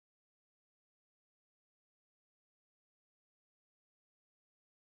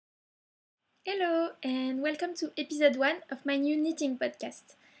Hello, and welcome to episode 1 of my new knitting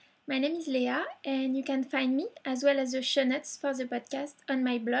podcast. My name is Leah, and you can find me as well as the show notes for the podcast on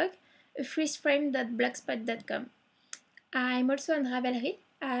my blog, freezeframe.blogspot.com. I'm also on Ravelry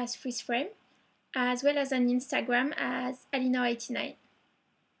as freezeframe, as well as on Instagram as Alina89.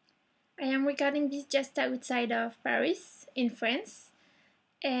 I am recording this just outside of Paris, in France,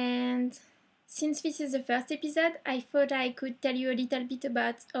 and since this is the first episode, I thought I could tell you a little bit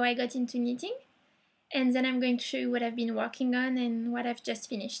about how I got into knitting, and then I'm going to show you what I've been working on and what I've just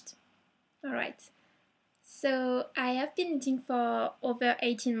finished. Alright, so I have been knitting for over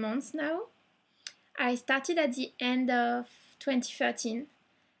 18 months now. I started at the end of 2013.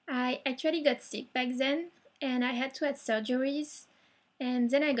 I actually got sick back then, and I had to have surgeries, and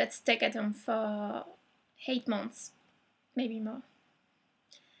then I got stuck at home for 8 months, maybe more,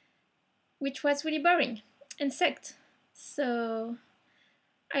 which was really boring and sucked. So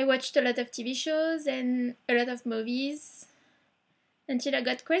I watched a lot of TV shows and a lot of movies until I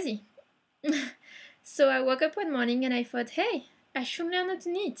got crazy. So I woke up one morning and I thought, hey, I should learn how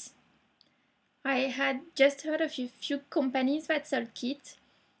to knit. I had just heard of a few companies that sold kits.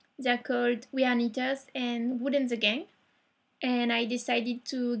 They're called We Are Knitters and Wood and the Gang, and I decided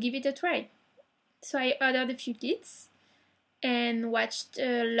to give it a try. So I ordered a few kits and watched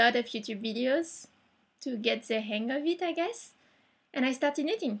a lot of YouTube videos to get the hang of it, I guess, and I started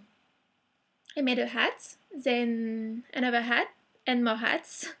knitting. I made a hat, then another hat, and more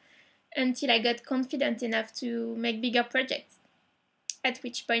hats, until I got confident enough to make bigger projects. At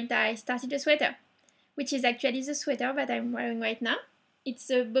which point I started a sweater, which is actually the sweater that I'm wearing right now.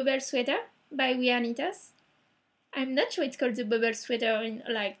 It's a bubble sweater by We Are Knitters. I'm not sure it's called the bubble sweater in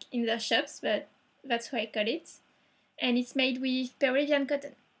the shops, but that's how I call it. And it's made with Peruvian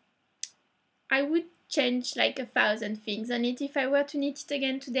cotton. I would change like 1,000 things on it if I were to knit it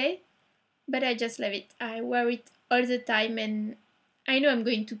again today, but I just love it. I wear it all the time, and I know I'm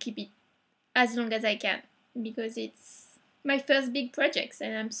going to keep it as long as I can, because it's my first big project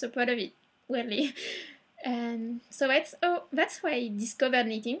and I'm so proud of it, really. And so that's how I discovered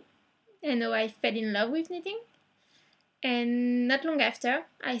knitting and how I fell in love with knitting. And not long after,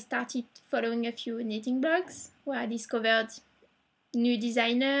 I started following a few knitting blogs where I discovered new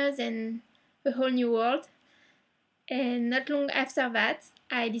designers and a whole new world. And not long after that,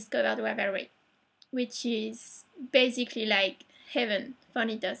 I discovered Ravelry, which is basically like heaven for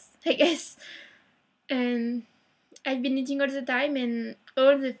knitters, I guess. And I've been knitting all the time and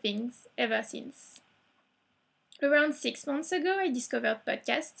all the things ever since. Around 6 months ago, I discovered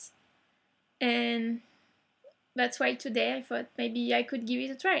podcasts, and that's why today I thought maybe I could give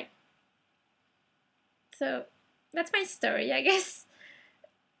it a try. So that's my story, I guess.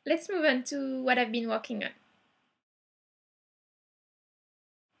 Let's move on to what I've been working on.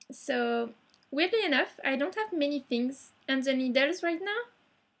 So, weirdly enough, I don't have many things on the needles right now,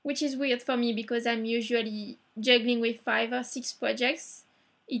 which is weird for me because I'm usually juggling with 5 or 6 projects.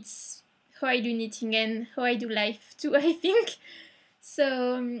 It's how I do knitting and how I do life too, I think.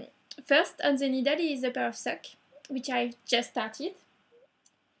 So, first on the needle is a pair of socks, which I've just started,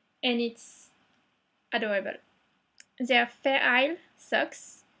 and it's adorable. They're Fair Isle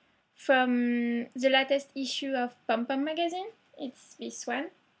socks from the latest issue of Pom Pom magazine. It's this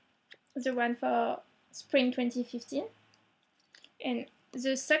one, the one for spring 2015. And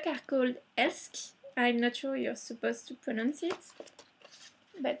the socks are called Elsk. I'm not sure you're supposed to pronounce it,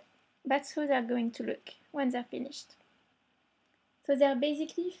 but that's how they're going to look when they're finished. So they're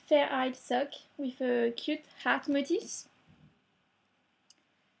basically fair-eyed socks with a cute heart motifs.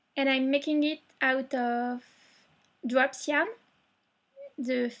 And I'm making it out of Drops yarn,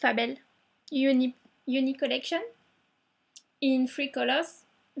 the Fabel Uni collection, in 3 colors.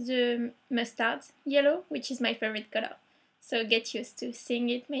 The mustard yellow, which is my favorite color, so get used to seeing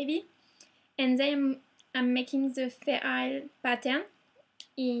it maybe. And then I'm making the Fair Isle pattern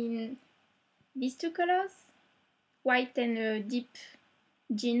in these 2 colors, white and a deep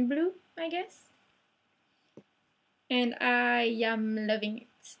jean blue, I guess. And I am loving it.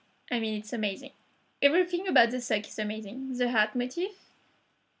 I mean, it's amazing. Everything about the sock is amazing. The heart motif,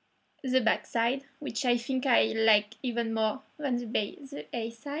 the back side, which I think I like even more than the A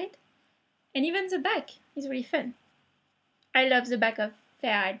side, and even the back is really fun. I love the back of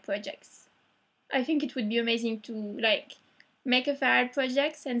Fair Isle projects. I think it would be amazing to make a Fair Isle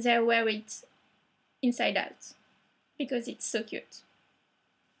project and then wear it inside out, because it's so cute.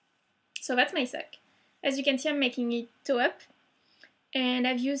 So that's my sock. As you can see, I'm making it toe up, and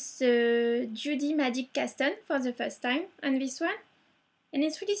I've used the Judy Magic Cast On for the first time on this one, and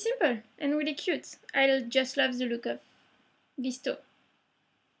it's really simple and really cute. I just love the look of this toe.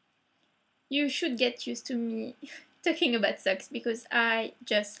 you should get used to me talking about socks because I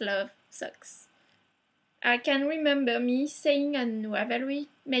just love socks. I can remember me saying on Ravelry,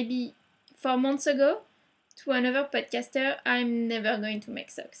 maybe 4 months ago, to another podcaster, I'm never going to make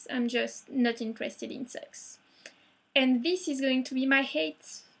socks. I'm just not interested in socks. And this is going to be my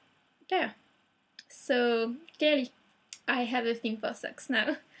eighth pair. So clearly, I have a thing for socks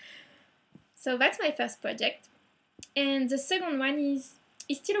now. So that's my first project. And the second one is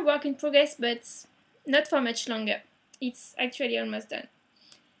still a work in progress, but not for much longer. It's actually almost done.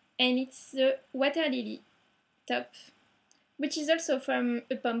 And it's the Water Lily top, which is also from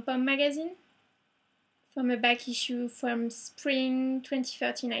a Pom Pom magazine, from a back issue from spring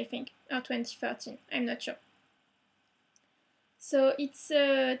 2013, I think, or 2014, I'm not sure. So it's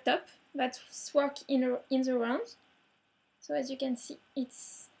a top that's worked in the round. So as you can see,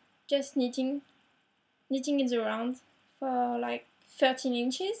 it's just knitting in the round for like 13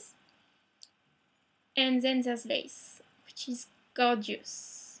 inches. And then there's lace, which is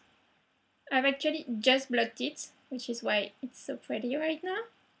gorgeous. I've actually just blocked it, which is why it's so pretty right now.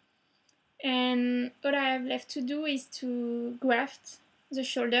 And all I have left to do is to graft the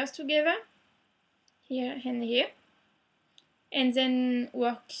shoulders together, here and here, and then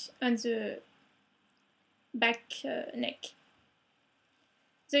work on the back neck.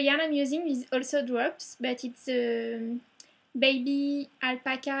 The yarn I'm using is also drops, but it's baby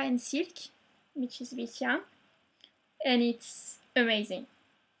alpaca and silk, which is this yarn, and it's amazing.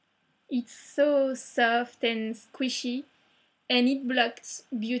 It's so soft and squishy, and it blocked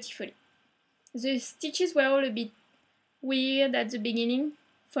beautifully. The stitches were all a bit weird at the beginning,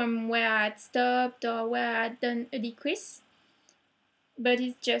 from where I had stopped or where I had done a decrease, but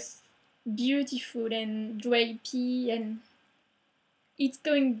it's just beautiful and drapey, and it's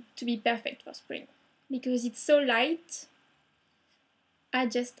going to be perfect for spring because it's so light. I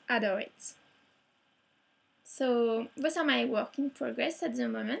just adore it. So those are my work in progress at the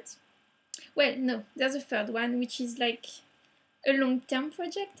moment. Well, no, there's a third one, which is like a long-term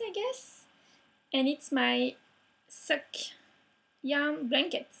project, I guess, and it's my sock yarn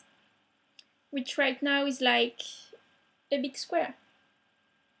blanket, which right now is like a big square.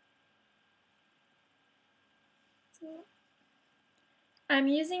 So I'm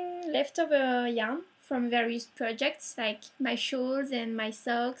using leftover yarn from various projects like my shawls and my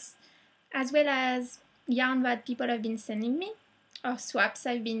socks, as well as yarn that people have been sending me or swaps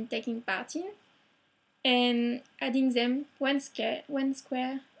I've been taking part in, and adding them one square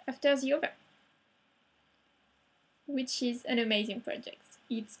after the other, which is an amazing project.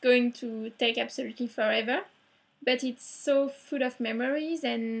 It's going to take absolutely forever, but it's so full of memories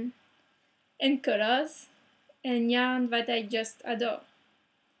and colors and yarn that I just adore.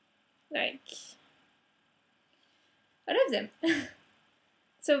 Like, all of them.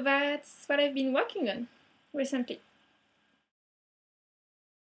 So that's what I've been working on recently.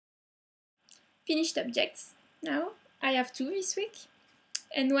 Finished objects. Now I have 2 this week,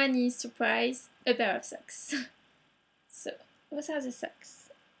 and one is, surprise, a pair of socks. So those are the socks,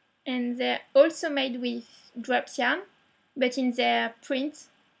 and they're also made with drops yarn, but in their print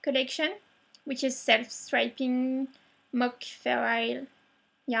collection, which is self-striping mock feral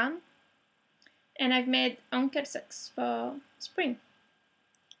yarn. And I've made ankle socks for spring.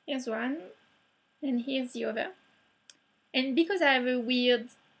 Here's one, and here's the other. And because I have a weird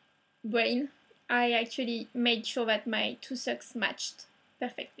brain, I actually made sure that my 2 socks matched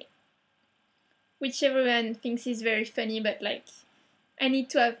perfectly. Which everyone thinks is very funny, but like, I need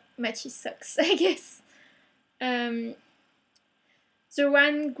to have matchy socks, I guess. The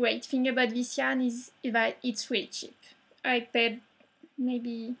one great thing about this yarn is that it's really cheap. I paid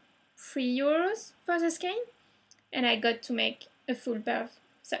maybe €3 for the skein, and I got to make a full pair of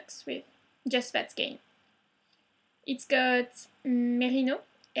socks with just that skein. It's got merino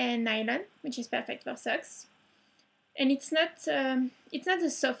and nylon, which is perfect for socks, and it's not the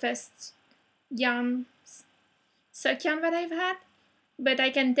softest sock yarn that I've had, but I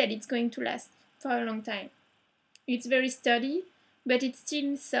can tell it's going to last for a long time. It's very sturdy, but it's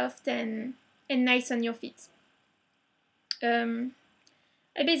still soft and nice on your feet.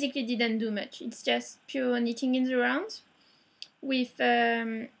 I basically didn't do much. It's just pure knitting in the round with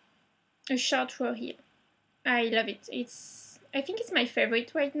a short row heel. I love it. I think it's my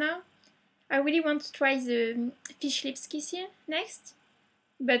favorite right now. I really want to try the fish lips kiss here next,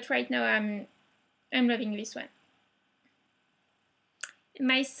 but right now I'm loving this one.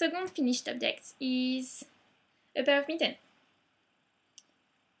 My second finished object is a pair of mittens,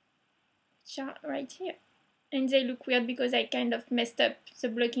 which are right here. And they look weird because I kind of messed up the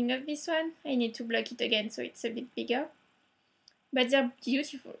blocking of this one. I need to block it again so it's a bit bigger. But they're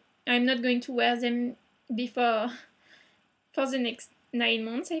beautiful. I'm not going to wear them before for the next 9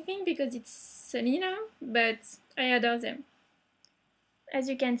 months, I think, because it's sunny now, but I adore them. As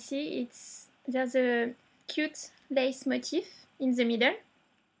you can see, there's a cute lace motif in the middle,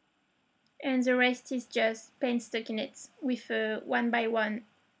 and the rest is just plain stockinette with a 1x1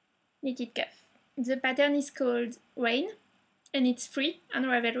 knitted cuff. The pattern is called Rain, and it's free on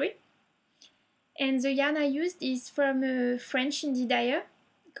Ravelry. And the yarn I used is from a French indie dyer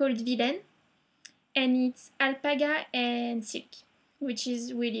called Vilaine, and it's alpaca and silk, which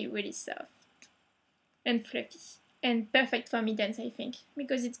is really, really soft and fluffy and perfect for mittens, I think,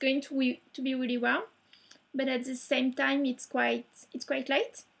 because it's going to be really warm, but at the same time it's quite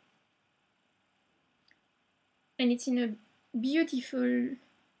light, and it's in a beautiful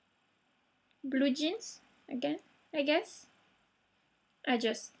blue jeans again, I guess. I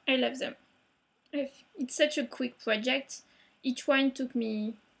love them. It's such a quick project. Each one took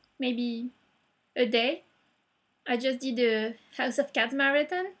me maybe a day. I just did a House of Cards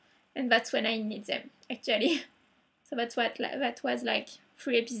marathon, and that's when I need them, actually. So that was like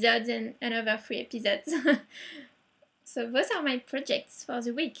 3 episodes and another 3 episodes. So those are my projects for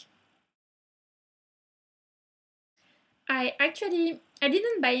the week. I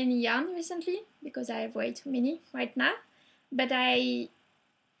didn't buy any yarn recently because I have way too many right now, but I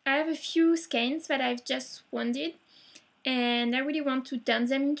have a few skeins that I've just wanted, and I really want to turn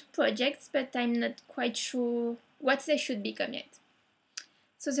them into projects, but I'm not quite sure what they should become yet.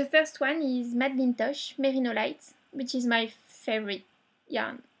 So the first one is Madeline Tosh Merino Light, which is my favorite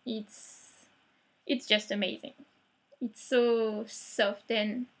yarn. It's just amazing. It's so soft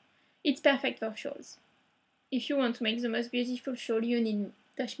and it's perfect for shawls. If you want to make the most beautiful shawl, you need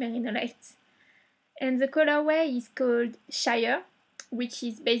Tosh Merino Light. And the colorway is called Shire, which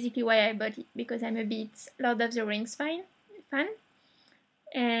is basically why I bought it, because I'm a bit Lord of the Rings fan.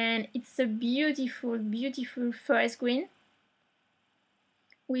 And it's a beautiful, beautiful forest green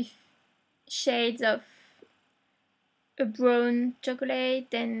with shades of a brown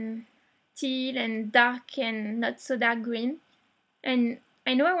chocolate and teal and dark and not so dark green. And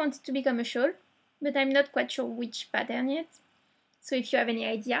I know I want it to become a shawl, but I'm not quite sure which pattern yet. So if you have any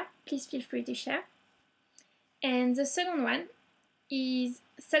idea, please feel free to share. And the second one is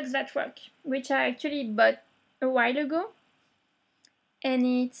Socks That Rock, which I actually bought a while ago. And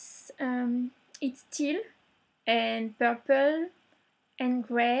it's teal and purple and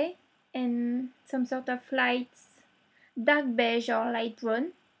grey and some sort of light dark beige or light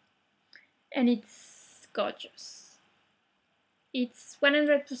brown, and it's gorgeous. It's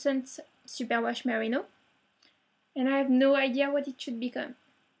 100% superwash merino, and I have no idea what it should become.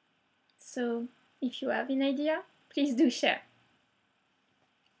 So if you have an idea, please do share.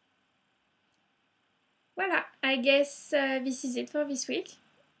 Voila, I guess this is it for this week.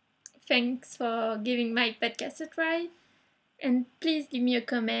 Thanks for giving my podcast a try. And please leave me a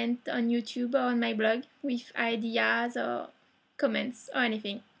comment on YouTube or on my blog with ideas or comments or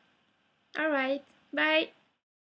anything. Alright, bye!